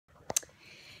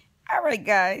All right,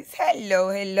 guys.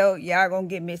 Hello. Y'all gonna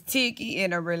get Miss Tiki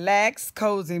in a relaxed,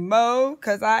 cozy mode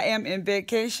because I am in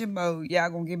vacation mode. Y'all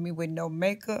gonna get me with no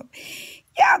makeup.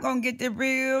 Y'all gonna get the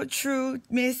real, true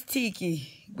Miss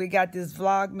Tiki. We got this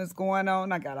vlogmas going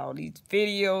on. I got all these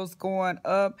videos going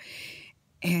up.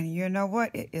 And you know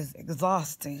what? It is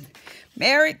exhausting.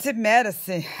 Married to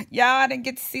Medicine. Y'all, I didn't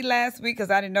get to see last week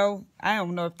because I didn't know. I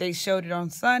don't know if they showed it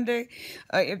on Sunday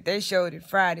or if they showed it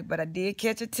Friday. But I did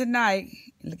catch it tonight.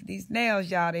 Look at these nails,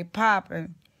 y'all. They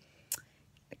popping.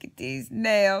 Look at these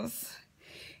nails.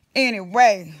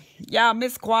 Anyway, y'all,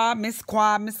 Miss Quad.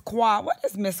 What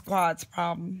is Miss Quad's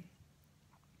problem?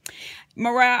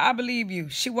 Mariah, I believe you.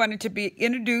 She wanted to be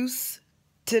introduced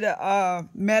to the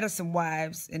medicine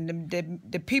wives and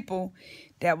the people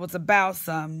that was about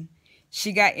something.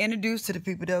 She got introduced to the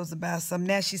people that was about something.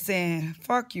 Now she's saying,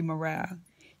 fuck you, Mariah.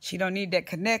 She don't need that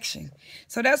connection.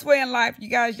 So that's where in life, you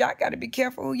guys, y'all got to be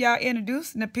careful who y'all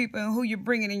introducing to people and who you're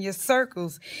bringing in your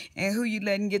circles and who you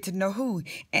letting get to know who.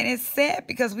 And it's sad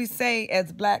because we say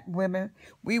as black women,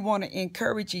 we want to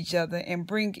encourage each other and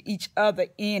bring each other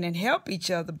in and help each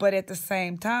other. But at the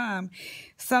same time,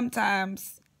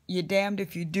 sometimes you're damned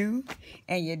if you do,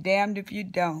 and you're damned if you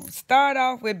don't. Start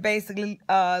off with basically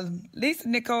Lisa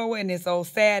Nicole and this old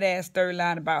sad-ass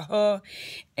storyline about her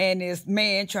and this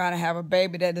man trying to have a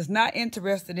baby that is not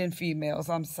interested in females.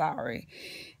 I'm sorry.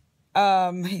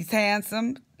 He's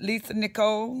handsome, Lisa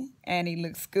Nicole, and he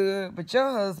looks good, but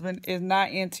your husband is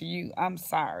not into you. I'm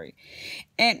sorry.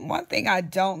 And one thing I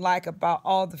don't like about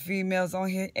all the females on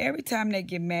here, every time they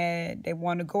get mad, they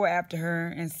want to go after her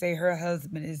and say her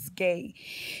husband is gay.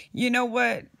 You know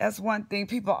what? That's one thing.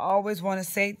 People always want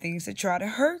to say things to try to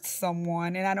hurt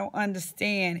someone, and I don't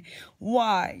understand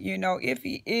why. You know, if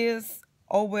he is,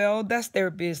 oh, well, that's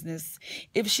their business.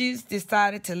 If she's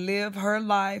decided to live her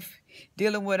life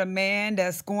dealing with a man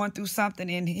that's going through something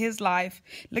in his life,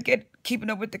 look at Keeping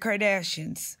Up with the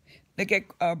Kardashians. Look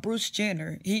at Bruce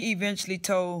Jenner. He eventually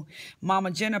told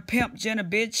Mama Jenner, Pimp Jenner,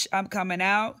 bitch, I'm coming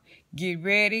out. Get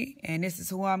ready. And this is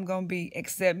who I'm going to be.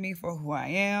 Accept me for who I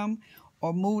am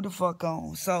or move the fuck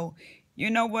on. So, you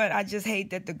know what? I just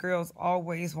hate that the girls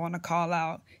always want to call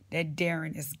out that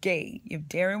Darren is gay. If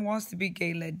Darren wants to be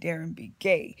gay, let Darren be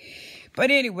gay. But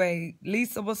anyway,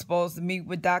 Lisa was supposed to meet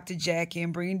with Dr. Jackie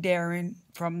and bring Darren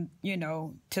from,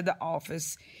 to the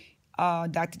office.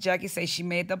 Dr. Jackie says she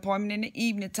made the appointment in the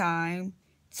evening time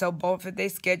so both of their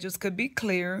schedules could be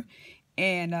clear.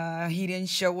 And he didn't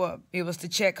show up. It was to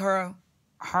check her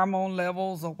hormone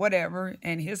levels or whatever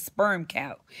and his sperm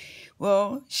count.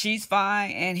 Well, she's fine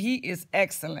and he is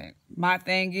excellent. My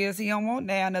thing is he don't want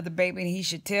now another baby and he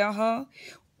should tell her,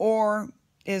 or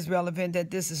is relevant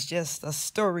that this is just a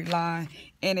storyline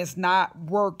and it's not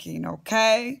working,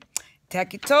 okay?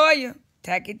 Taki Toya,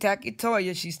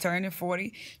 she's turning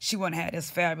 40. She want to have this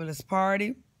fabulous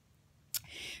party.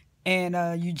 And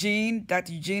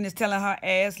Dr. Eugene is telling her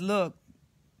ass, look,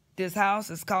 this house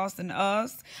is costing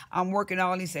us. I'm working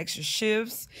all these extra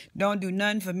shifts. Don't do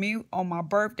nothing for me on my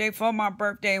birthday, for my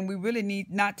birthday. And we really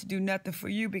need not to do nothing for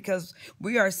you because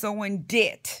we are so in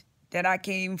debt that I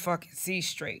can't even fucking see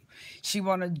straight. She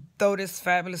want to throw this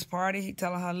fabulous party. He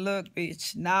telling her, look,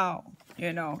 bitch, now,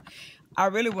 I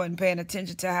really wasn't paying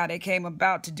attention to how they came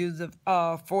about to do the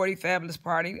 40 fabulous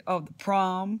party of the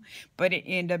prom. But it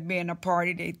ended up being a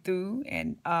party they threw.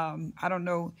 And I don't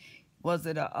know, was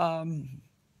it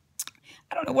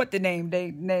I don't know what they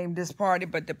named this party,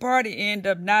 but the party ended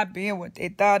up not being what they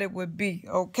thought it would be,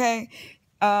 okay?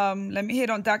 Let me hit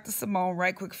on Dr. Simone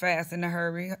right quick, fast, in a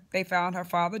hurry. They found her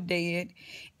father dead,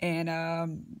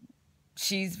 and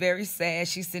she's very sad.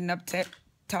 She's sitting up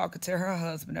talking to her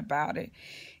husband about it.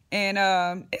 And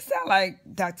it sounded like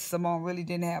Dr. Simone really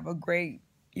didn't have a great,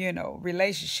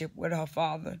 relationship with her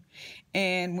father.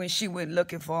 And when she went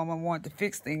looking for him and wanted to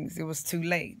fix things, it was too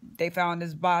late. They found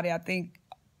his body, I think,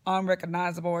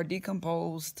 unrecognizable or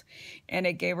decomposed, and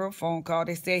they gave her a phone call.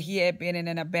 They said he had been in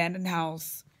an abandoned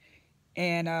house,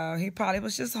 and he probably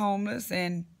was just homeless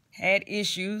and had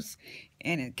issues,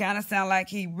 and it kind of sounded like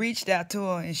he reached out to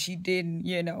her and she didn't,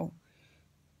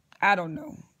 I don't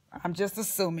know. I'm just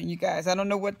assuming, you guys. I don't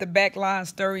know what the backline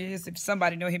story is. If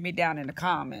somebody know, hit me down in the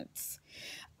comments.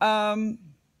 So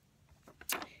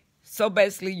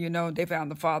basically, they found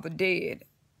the father dead.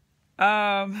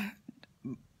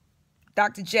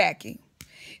 Dr. Jackie,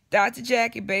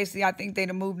 basically, I think they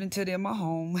done moved into them a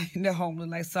home. Their home look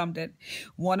like something that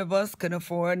one of us could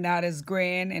afford, not as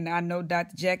grand. And I know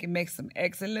Dr. Jackie makes some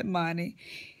excellent money.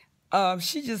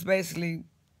 She just basically,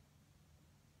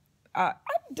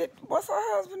 what's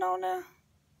her husband on there?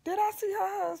 Did I see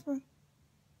her husband?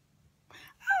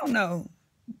 I don't know.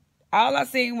 all I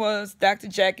seen was Dr.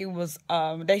 Jackie was,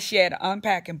 she had an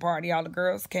unpacking party. All the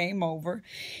girls came over.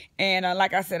 And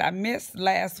like I said, I missed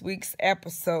last week's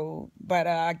episode. But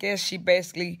I guess she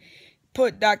basically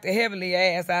put Dr. Heavenly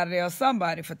ass out of there, or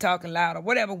somebody, for talking loud or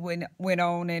whatever went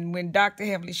on. And when Dr.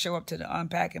 Heavenly showed up to the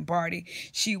unpacking party,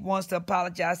 she wants to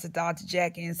apologize to Dr.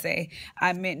 Jackie and say,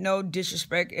 I meant no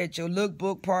disrespect at your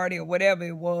lookbook party or whatever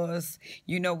it was.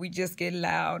 You know, we just get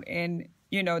loud, and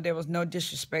you know, there was no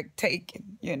disrespect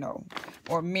taken, you know,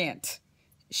 or meant.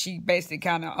 She basically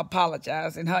kind of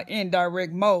apologized in her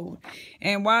indirect mode.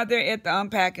 And while they're at the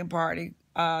unpacking party,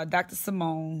 Dr.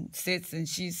 Simone sits and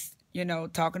she's, you know,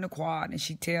 talking to Quad, and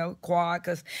she tell Quad,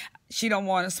 because she don't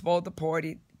want to spoil the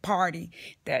party,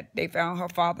 that they found her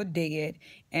father dead,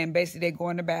 and basically they go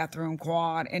in the bathroom.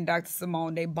 Quad and Dr.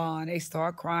 Simone, they bond, they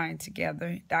start crying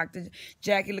together. Dr.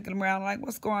 Jackie looking around like,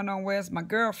 what's going on? Where's my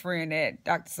girlfriend at?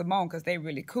 Dr. Simone, because they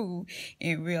really cool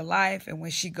in real life. And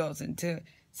when she goes into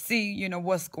see, you know,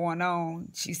 what's going on,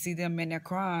 she see them in there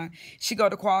crying. She go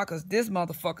to Quad, because this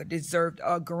motherfucker deserved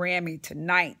a Grammy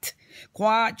tonight.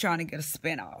 Quad trying to get a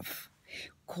spinoff.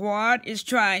 Quad is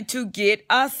trying to get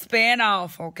a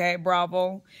spinoff, okay,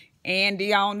 Bravo.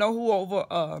 Andy, I don't know who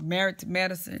over Married to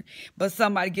Medicine, but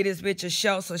somebody get this bitch a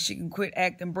show so she can quit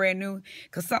acting brand new,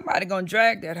 because somebody gonna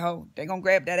drag that hoe. They gonna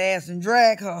grab that ass and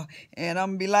drag her, and I'm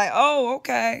gonna be like, oh,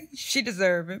 okay, she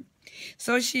deserve it.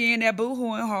 So she in there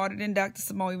boo-hooing harder than Dr.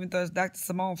 Simone, even though it's Dr.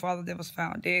 Simone's father that was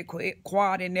found dead.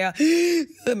 Quad in there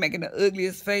making the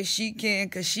ugliest face she can,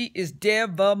 because she is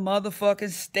dead but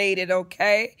motherfucking stated,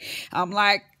 okay? I'm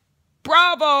like,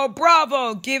 bravo,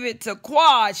 bravo, give it to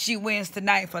Quad. She wins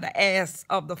tonight for the ass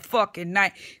of the fucking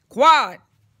night. Quad,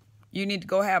 you need to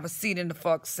go have a seat in the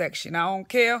fuck section. I don't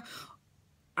care.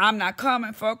 I'm not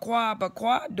coming for Quad, but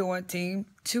Quad doing team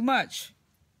too much,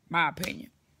 my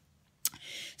opinion.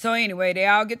 So anyway, they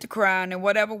all get to crying and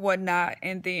whatever, whatnot.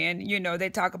 And then, you know, they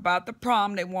talk about the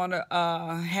prom they want to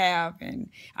have.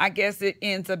 And I guess it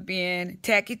ends up being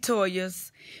Tacky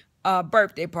Toya's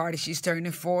birthday party. She's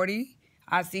turning 40.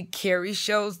 I see Carrie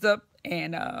shows up,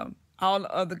 and all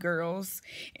the other girls.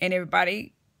 And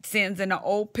everybody sends in an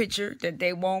old picture that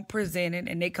they won't present it,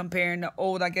 and they comparing the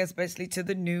old, I guess, basically to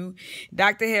the new.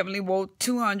 Dr. Heavenly wore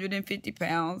 250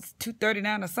 pounds,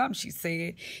 239 or something, she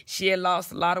said. She had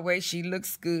lost a lot of weight. She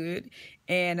looks good.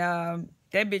 And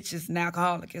that bitch is an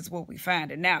alcoholic, is what we find.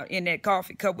 And now in that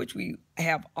coffee cup, which we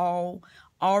have all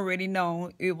already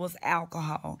known, it was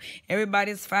alcohol.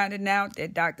 Everybody's finding out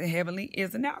that Dr. Heavenly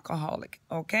is an alcoholic,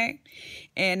 okay?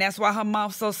 And that's why her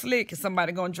mouth's so slick, and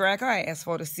somebody gonna drag her ass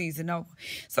for the season over.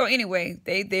 So anyway,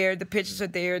 they there, the pictures are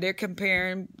there, they're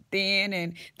comparing then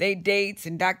and they dates,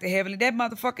 and Dr. Heavenly, that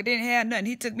motherfucker didn't have nothing.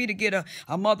 He took me to get a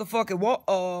motherfucking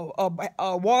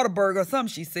water burger or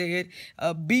something, she said,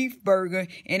 a beef burger,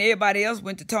 and everybody else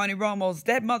went to Tony Romo's.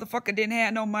 That motherfucker didn't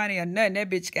have no money or nothing.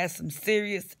 That bitch got some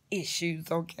serious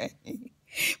issues, okay?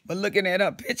 But looking at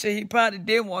her picture, he probably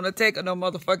didn't want to take her no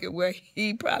motherfucking way.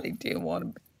 He probably didn't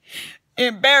want to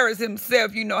embarrass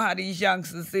himself. You know how these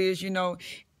youngsters is, you know.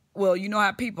 Well, you know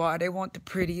how people are. They want the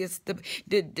prettiest,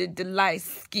 the light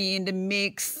skin, the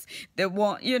mix. They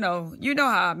want, you know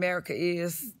how America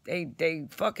is. They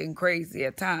fucking crazy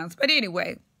at times. But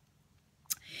anyway,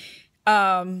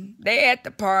 they at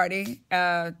the party.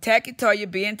 Tacky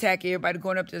Toya being tacky, everybody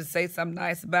going up there to say something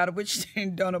nice about it, which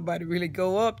don't nobody really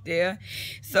go up there.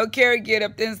 So Carrie get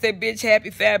up there and say, bitch, happy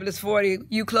fabulous 40,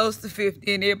 you close to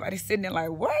 50, and everybody sitting there like,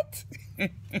 what?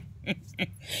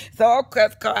 So of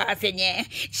course I said, yeah,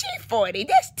 she 40,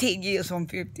 that's 10 years from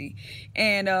 50.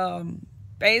 And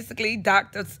basically,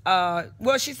 doctors,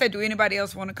 well, she said, do anybody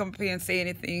else want to come up here and say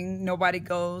anything? Nobody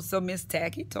goes. So Miss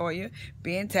Tacky Toya,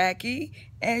 being tacky,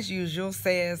 as usual,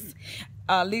 says,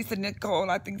 Lisa Nicole,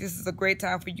 I think this is a great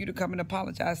time for you to come and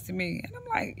apologize to me. And I'm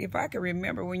like, if I can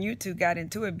remember when you two got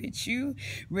into it, bitch, you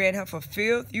read her for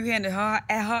filth, you handed her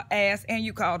at her ass, and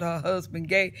you called her husband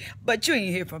gay. But you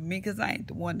ain't here for me, because I ain't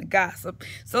the one to gossip.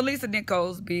 So Lisa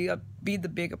Nicole's be the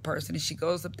bigger person, and she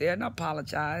goes up there and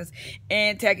apologize.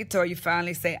 And Tacky Toya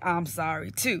finally say, I'm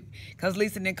sorry too, because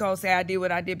Lisa Nicole say, I did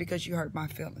what I did because you hurt my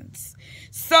feelings.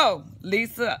 So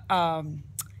Lisa,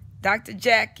 Dr.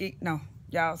 Jackie, no,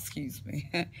 y'all excuse me.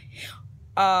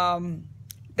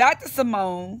 Dr.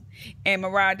 Simone and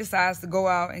Mariah decides to go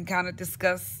out and kind of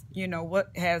discuss, you know,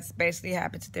 what has basically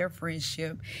happened to their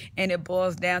friendship. And it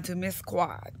boils down to Miss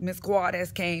Quad. Miss Quad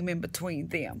has came in between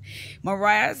them.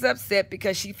 Mariah's upset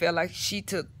because she felt like she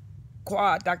took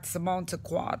Quad, Dr. Simone took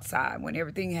Quad's side when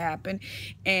everything happened.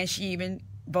 And she even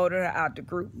voted her out the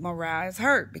group. Mariah's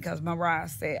hurt because Mariah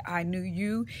said, I knew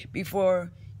you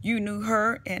before you knew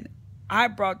her, and I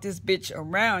brought this bitch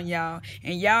around y'all,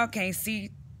 and y'all can't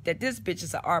see that this bitch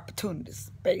is an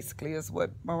opportunist, basically, is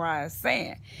what Mariah's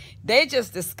saying. They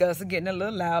just discussing, getting a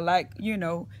little loud, like, you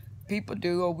know, people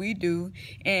do or we do.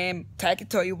 And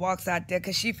Takatoya walks out there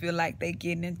because she feel like they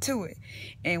getting into it.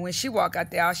 And when she walk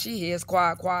out there, all she hears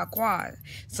quiet, quiet, quiet.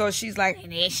 So she's like,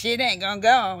 this shit ain't gonna go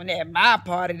on at my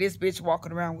party. This bitch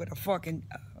walking around with a fucking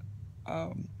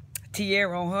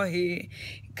tiara on her head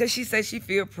because she says she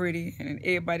feel pretty, and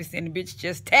everybody saying the bitch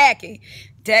just tacky.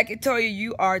 Takatoya,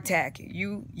 you are tacky.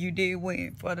 You did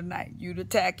win for the night. You the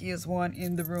tackiest one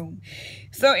in the room.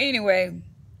 So anyway,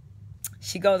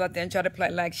 she goes out there and try to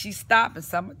play like she's stopping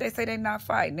something. They say they're not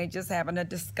fighting. They just having a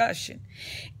discussion.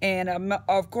 And,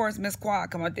 of course, Miss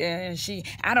Quad come out there and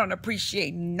I don't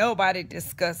appreciate nobody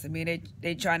discussing me.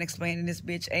 They trying to explain to this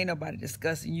bitch, ain't nobody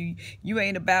discussing you. You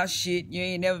ain't about shit. You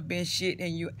ain't never been shit,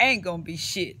 and you ain't gonna be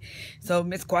shit. So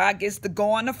Miss Quad gets to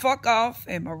going the fuck off,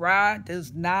 and Mariah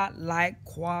does not like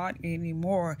Quad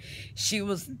anymore. She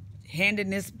was handing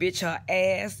this bitch her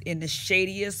ass in the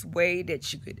shadiest way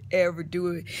that you could ever do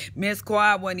it. Miss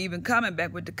Quad wasn't even coming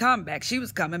back with the comeback. She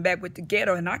was coming back with the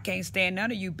ghetto, and I can't stand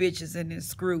none of you bitches in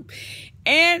this group.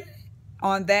 And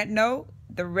on that note,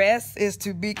 the rest is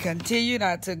to be continued.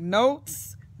 I took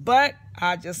notes, but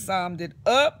I just summed it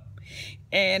up.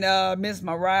 And Miss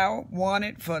Mariah won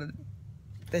it for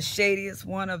the shadiest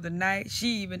one of the night.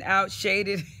 She even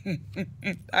outshaded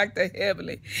Dr.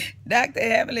 Heavenly. Dr.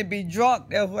 Heavenly be drunk.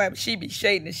 That's why she be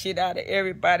shading the shit out of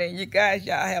everybody. And you guys,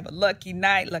 y'all have a lucky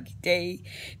night, lucky day.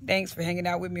 Thanks for hanging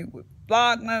out with me with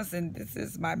Vlogmas. And this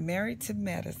is my Married to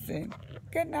Medicine.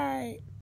 Good night.